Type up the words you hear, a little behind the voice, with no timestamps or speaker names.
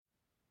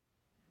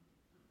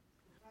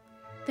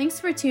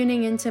Thanks for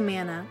tuning in to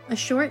Manna, a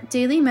short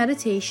daily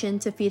meditation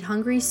to feed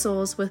hungry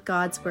souls with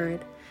God's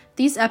Word.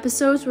 These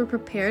episodes were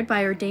prepared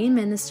by ordained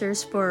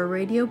ministers for a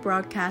radio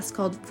broadcast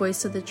called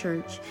Voice of the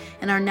Church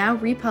and are now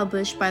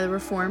republished by the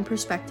Reformed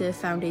Perspective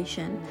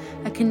Foundation,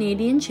 a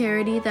Canadian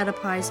charity that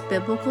applies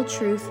biblical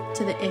truth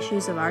to the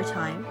issues of our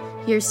time.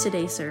 Here's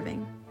today's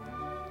serving.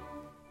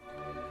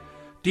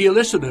 Dear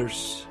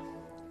listeners,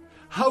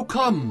 how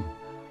come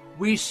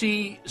we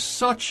see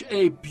such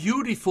a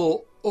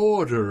beautiful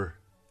order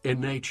in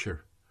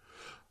nature?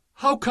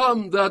 How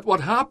come that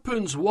what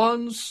happens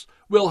once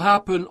will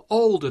happen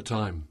all the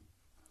time?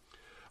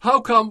 How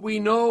come we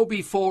know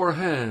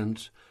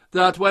beforehand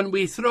that when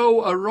we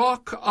throw a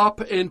rock up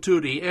into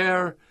the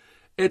air,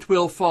 it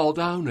will fall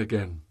down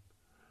again?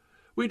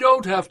 We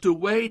don't have to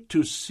wait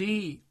to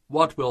see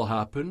what will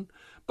happen,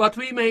 but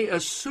we may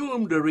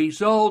assume the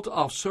result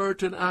of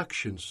certain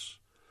actions.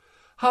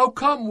 How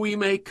come we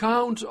may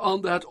count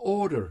on that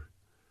order?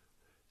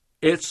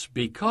 It's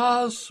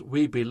because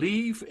we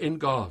believe in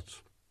God,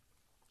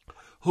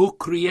 who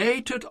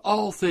created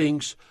all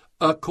things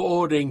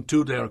according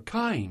to their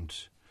kind.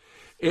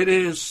 It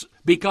is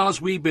because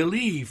we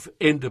believe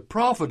in the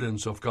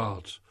providence of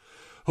God,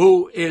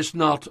 who is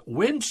not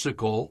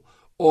whimsical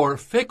or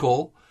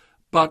fickle,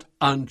 but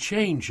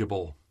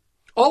unchangeable.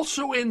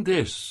 Also in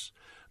this,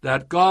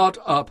 that God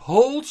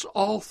upholds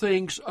all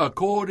things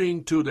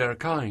according to their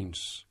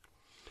kinds.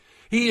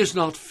 He is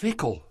not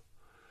fickle.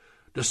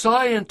 The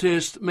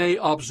scientist may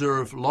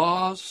observe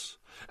laws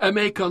and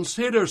may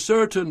consider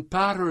certain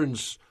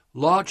patterns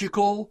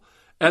logical,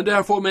 and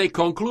therefore may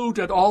conclude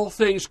that all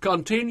things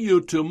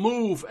continue to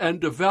move and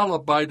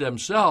develop by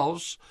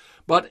themselves,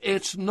 but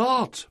it's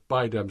not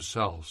by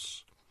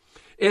themselves.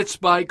 It's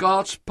by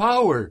God's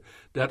power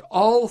that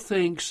all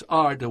things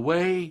are the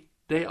way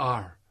they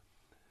are.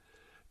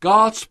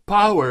 God's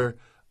power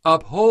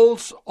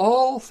upholds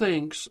all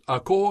things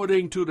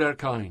according to their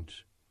kind.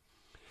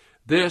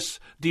 This,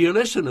 dear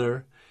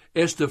listener,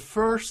 is the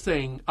first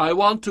thing I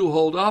want to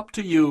hold up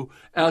to you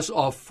as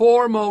of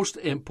foremost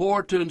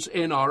importance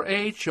in our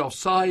age of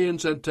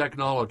science and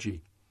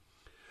technology.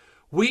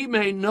 We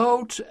may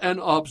note and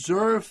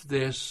observe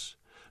this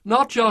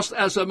not just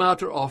as a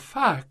matter of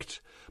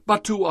fact,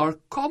 but to our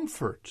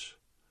comfort.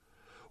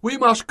 We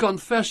must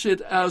confess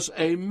it as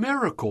a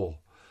miracle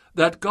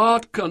that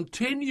God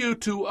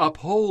continued to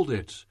uphold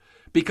it,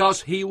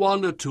 because He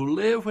wanted to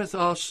live with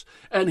us,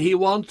 and He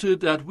wanted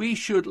that we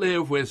should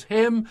live with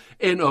Him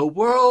in a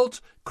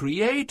world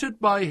created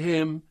by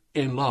Him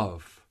in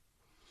love.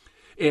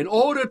 In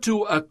order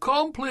to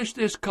accomplish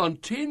this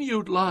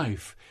continued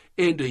life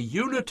in the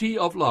unity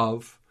of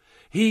love,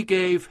 He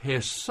gave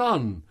His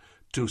Son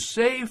to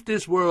save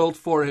this world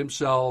for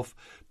Himself,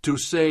 to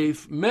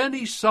save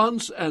many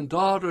sons and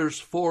daughters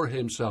for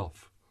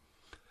Himself.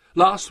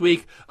 Last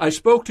week, I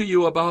spoke to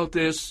you about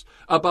this,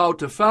 about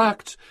the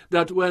fact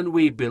that when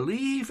we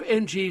believe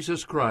in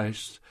Jesus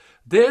Christ,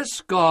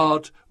 this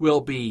God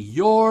will be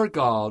your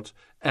God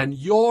and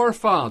your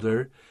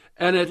Father,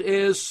 and it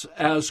is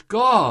as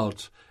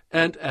God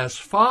and as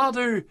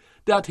Father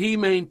that He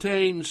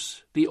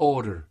maintains the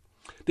order,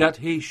 that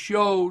He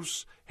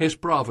shows His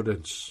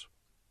providence.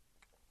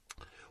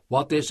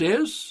 What this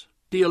is,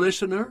 dear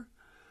listener,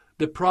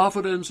 the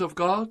providence of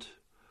God?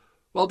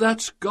 Well,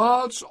 that's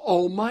God's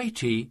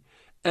almighty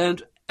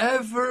and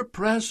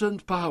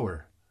ever-present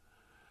power.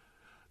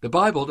 The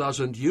Bible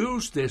doesn't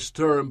use this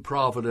term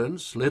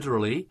providence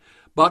literally,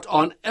 but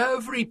on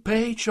every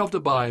page of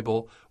the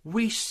Bible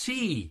we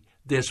see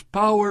this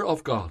power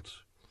of God.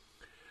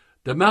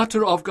 The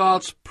matter of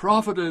God's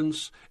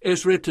providence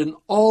is written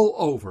all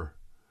over.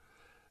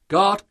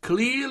 God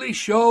clearly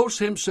shows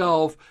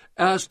Himself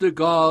as the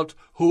God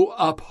who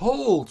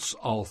upholds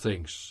all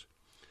things.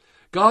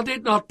 God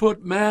did not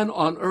put man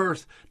on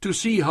earth to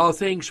see how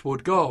things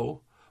would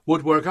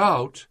work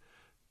out.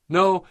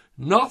 No,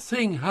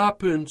 nothing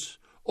happened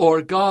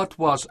or God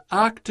was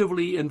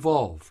actively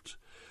involved.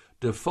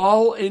 The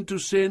fall into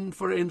sin,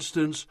 for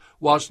instance,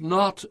 was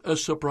not a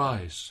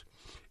surprise.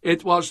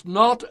 It was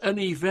not an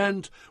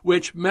event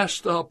which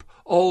messed up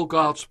all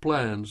God's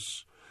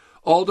plans.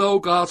 Although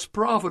God's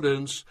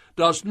providence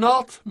does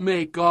not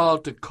make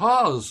God the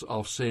cause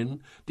of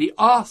sin, the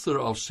author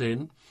of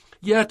sin,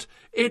 yet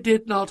it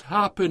did not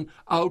happen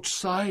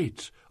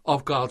outside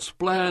of God's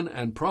plan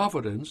and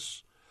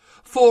providence,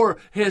 for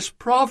His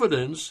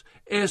providence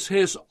is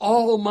His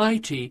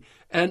almighty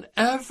and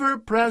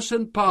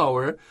ever-present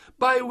power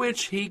by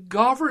which He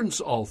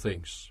governs all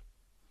things.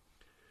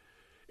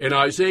 In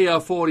Isaiah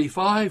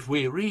 45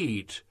 we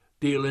read,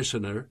 dear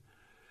listener,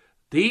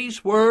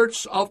 these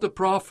words of the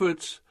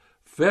prophet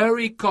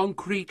very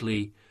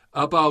concretely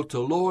about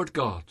the Lord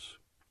God.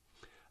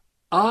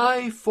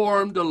 I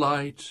form the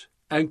light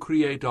and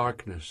create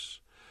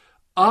darkness.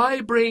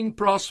 I bring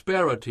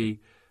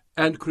prosperity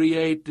and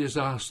create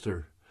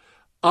disaster.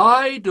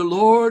 I, the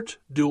Lord,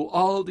 do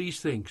all these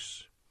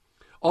things.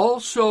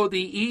 Also,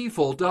 the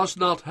evil does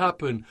not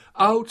happen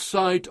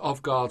outside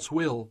of God's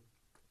will.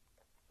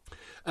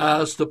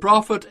 As the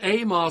prophet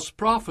Amos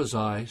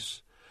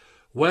prophesies,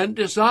 When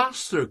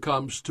disaster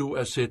comes to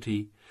a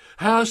city,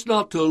 has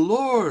not the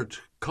Lord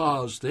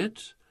caused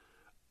it?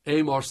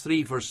 Amos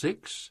 3 verse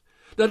 6.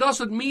 That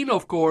doesn't mean,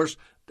 of course,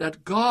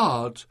 that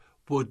God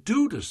would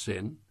do the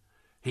sin.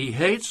 He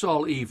hates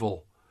all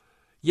evil.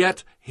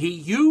 Yet he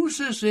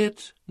uses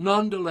it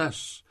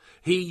nonetheless.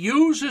 He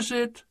uses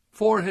it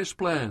for his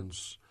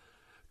plans.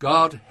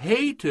 God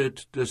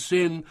hated the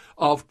sin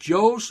of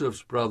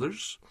Joseph's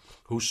brothers,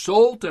 who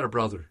sold their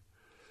brother.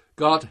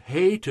 God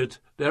hated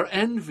their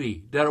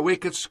envy, their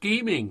wicked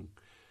scheming.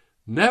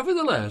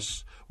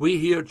 Nevertheless, we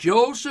hear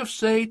Joseph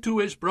say to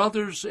his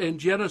brothers in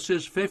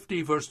Genesis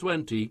 50 verse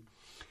 20,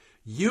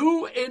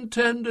 "You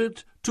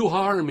intended to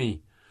harm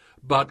me,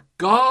 but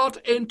God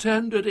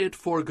intended it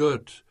for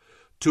good,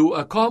 to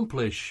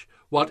accomplish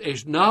what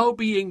is now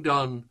being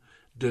done,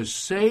 the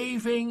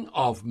saving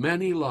of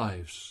many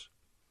lives."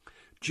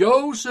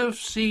 Joseph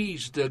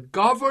sees the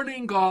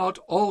governing God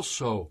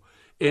also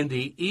in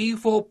the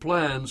evil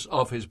plans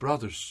of his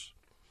brothers.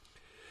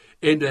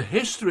 In the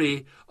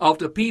history of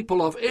the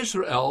people of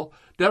Israel,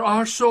 there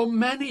are so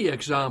many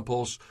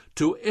examples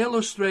to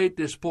illustrate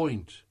this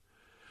point.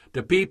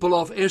 The people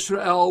of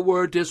Israel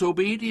were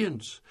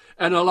disobedient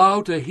and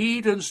allowed the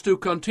heathens to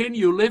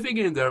continue living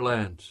in their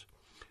land.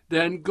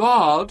 Then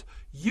God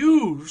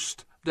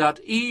used that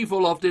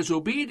evil of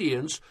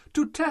disobedience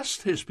to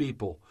test his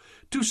people,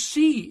 to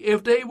see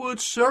if they would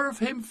serve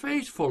him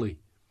faithfully.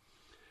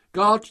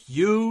 God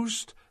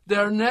used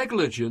their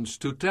negligence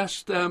to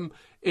test them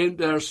in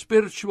their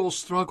spiritual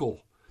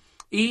struggle,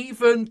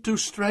 even to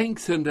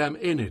strengthen them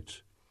in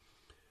it.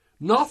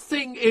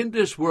 Nothing in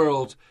this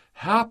world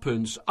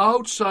happens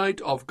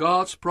outside of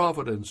God's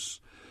providence.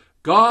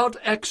 God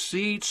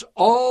exceeds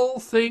all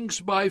things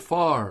by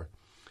far,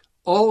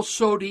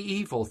 also the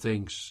evil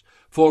things,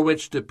 for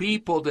which the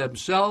people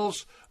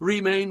themselves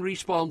remain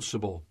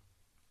responsible.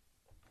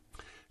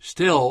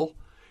 Still,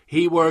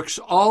 he works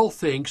all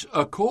things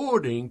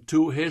according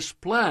to his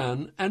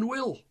plan and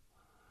will.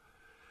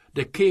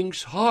 The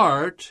king's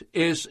heart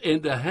is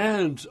in the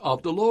hand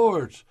of the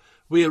Lord.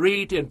 We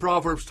read in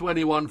Proverbs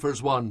 21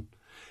 verse 1,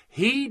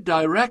 "He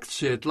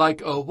directs it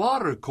like a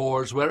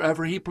watercourse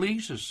wherever he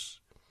pleases."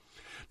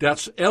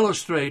 That's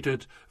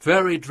illustrated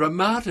very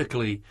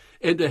dramatically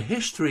in the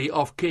history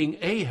of King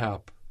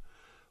Ahab.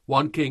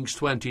 1 Kings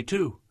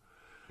 22.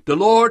 The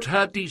Lord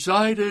had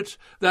decided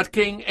that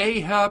King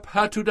Ahab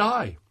had to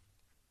die.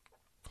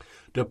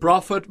 The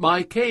prophet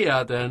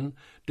Micaiah then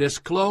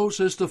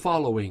discloses the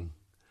following: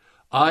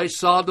 "I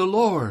saw the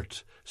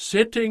Lord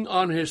sitting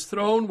on his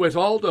throne with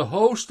all the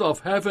host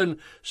of heaven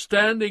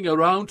standing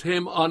around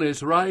him on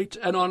his right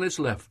and on his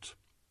left.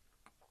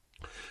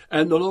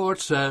 And the Lord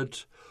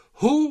said,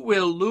 Who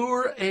will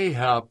lure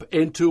Ahab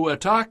into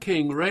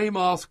attacking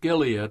Ramoth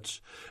Gilead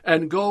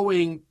and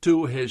going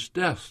to his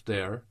death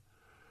there?"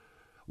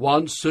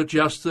 One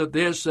suggested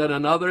this and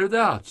another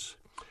that.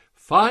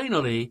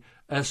 Finally,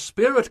 a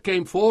spirit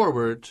came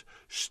forward,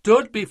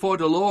 stood before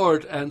the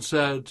Lord, and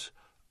said,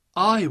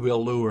 "I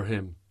will lure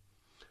him."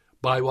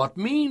 "By what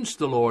means?"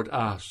 the Lord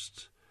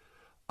asked.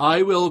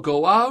 "I will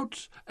go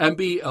out and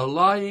be a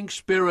lying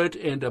spirit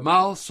in the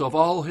mouths of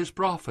all his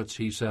prophets,"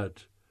 he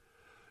said.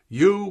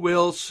 "You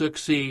will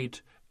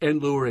succeed in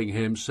luring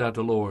him," said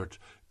the Lord.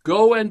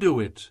 "Go and do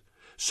it."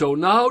 So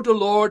now the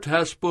Lord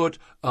has put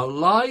a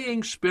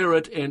lying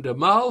spirit in the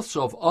mouths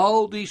of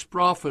all these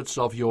prophets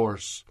of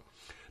yours.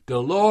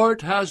 The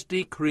Lord has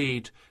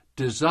decreed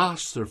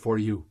disaster for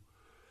you.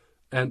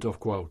 End of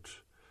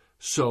quote.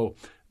 So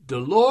the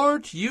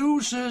Lord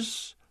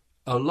uses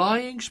a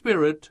lying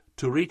spirit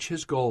to reach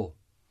his goal.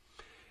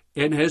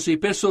 In his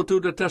epistle to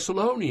the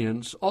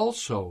Thessalonians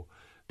also,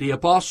 the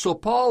Apostle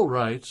Paul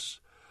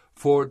writes,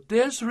 "For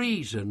this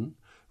reason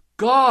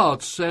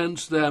God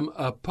sends them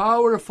a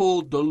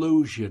powerful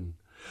delusion,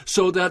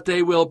 so that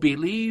they will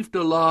believe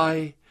the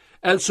lie,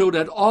 and so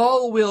that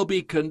all will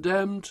be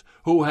condemned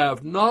who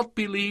have not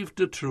believed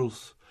the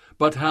truth,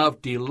 but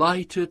have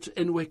delighted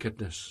in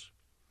wickedness."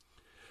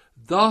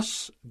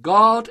 Thus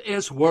God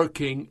is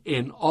working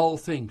in all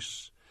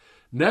things.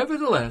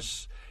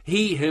 Nevertheless,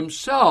 he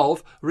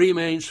himself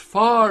remains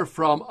far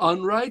from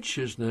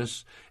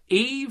unrighteousness,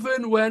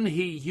 even when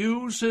he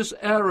uses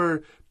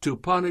error to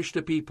punish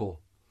the people.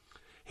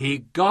 He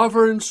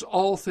governs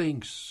all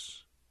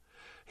things.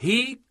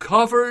 He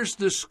covers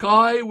the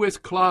sky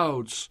with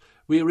clouds.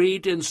 We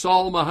read in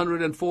Psalm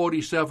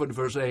 147,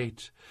 verse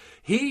 8.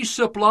 He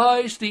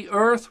supplies the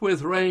earth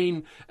with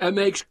rain and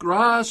makes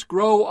grass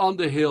grow on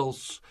the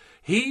hills.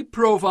 He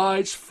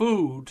provides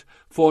food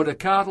for the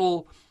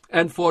cattle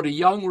and for the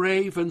young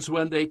ravens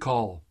when they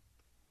call.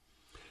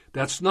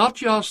 That's not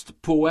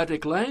just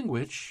poetic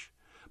language,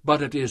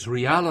 but it is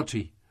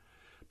reality.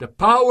 The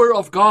power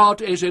of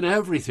God is in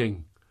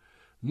everything.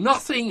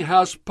 Nothing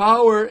has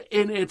power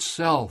in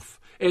itself.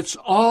 It's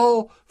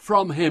all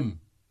from him.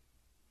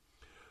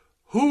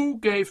 Who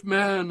gave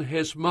man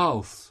his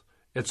mouth?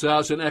 It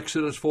says in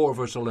Exodus 4,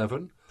 verse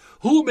 11.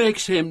 Who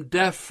makes him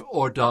deaf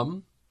or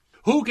dumb?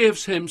 Who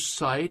gives him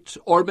sight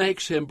or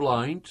makes him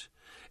blind?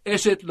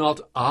 Is it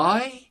not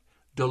I,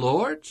 the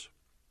Lord?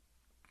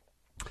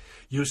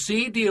 You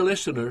see, dear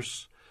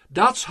listeners,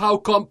 that's how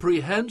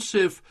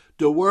comprehensive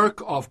the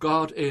work of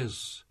God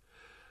is.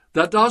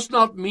 That does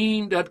not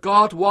mean that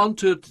God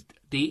wanted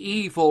the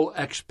evil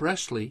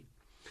expressly,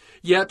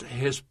 yet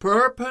his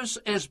purpose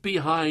is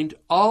behind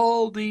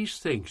all these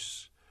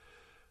things.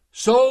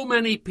 So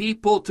many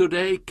people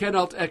today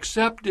cannot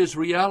accept this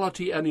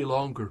reality any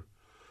longer.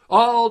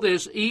 All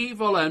this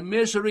evil and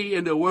misery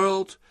in the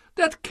world,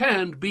 that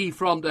can't be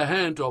from the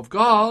hand of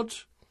God.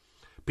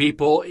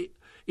 People,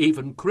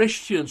 even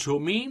Christians who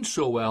mean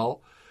so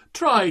well,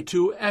 try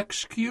to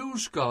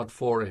excuse God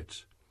for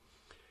it.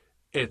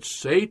 It's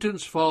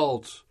Satan's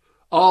fault,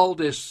 all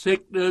this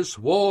sickness,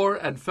 war,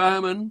 and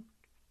famine.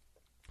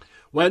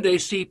 When they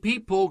see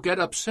people get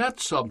upset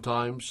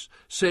sometimes,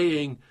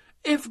 saying,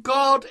 "If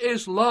God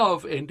is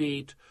love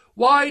indeed,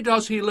 why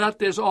does he let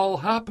this all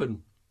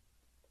happen?"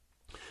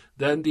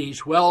 Then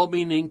these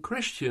well-meaning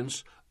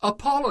Christians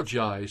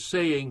apologize,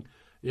 saying,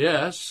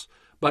 "Yes,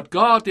 but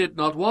God did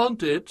not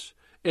want it.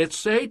 It's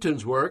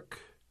Satan's work."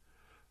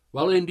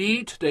 Well,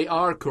 indeed, they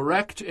are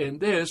correct in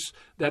this,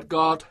 that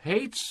God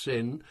hates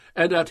sin,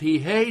 and that he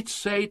hates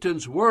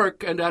Satan's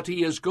work, and that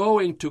he is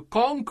going to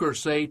conquer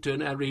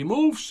Satan and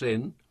remove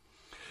sin.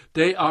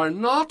 They are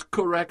not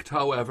correct,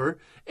 however,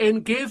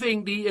 in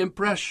giving the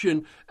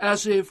impression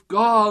as if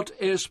God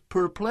is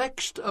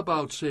perplexed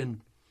about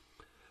sin.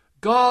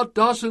 God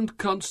doesn't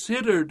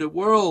consider the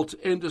world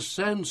in the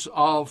sense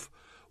of,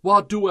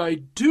 what do I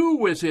do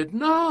with it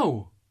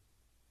now?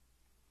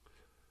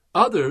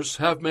 Others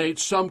have made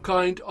some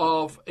kind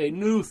of a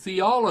new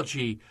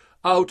theology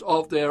out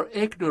of their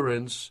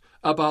ignorance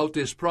about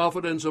this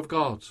providence of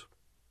God.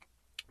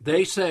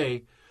 They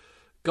say,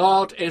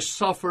 God is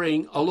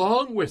suffering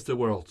along with the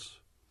world.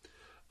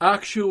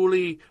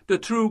 Actually, the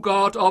true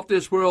God of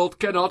this world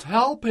cannot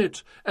help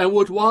it and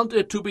would want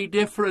it to be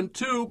different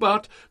too,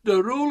 but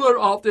the ruler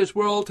of this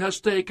world has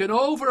taken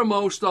over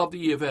most of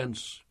the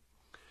events.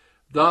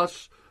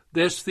 Thus,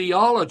 this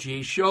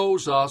theology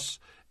shows us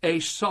a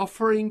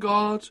suffering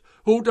God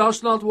who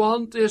does not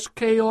want this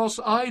chaos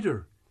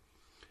either.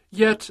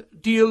 Yet,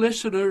 dear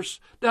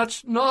listeners,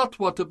 that's not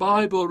what the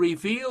Bible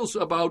reveals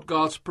about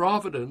God's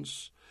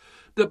providence.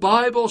 The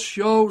Bible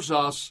shows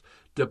us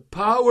the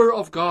power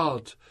of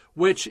God,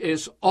 which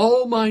is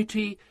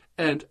almighty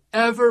and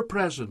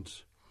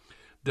ever-present.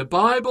 The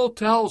Bible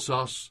tells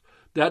us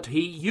that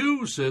he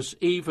uses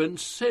even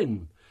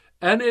sin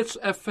and its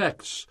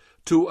effects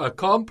to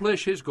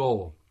accomplish his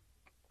goal.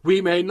 We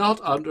may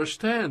not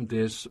understand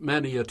this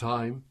many a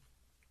time,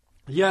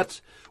 yet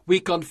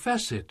we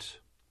confess it.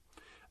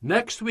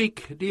 Next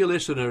week, dear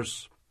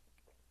listeners,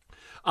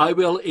 I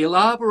will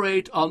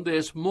elaborate on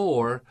this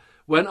more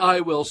when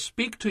I will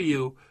speak to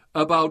you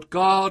about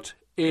God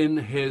in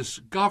his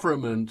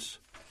government.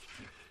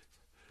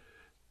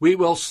 We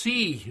will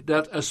see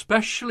that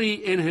especially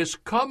in his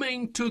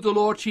coming to the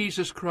Lord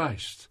Jesus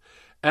Christ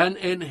and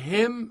in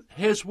him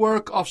his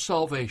work of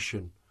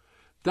salvation,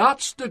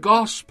 that's the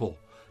gospel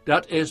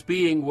that is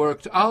being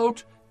worked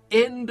out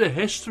in the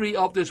history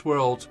of this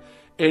world,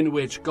 in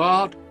which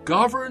God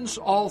governs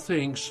all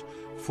things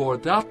for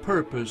that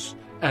purpose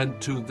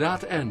and to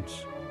that end.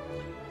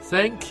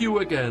 Thank you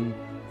again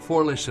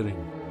for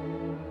listening.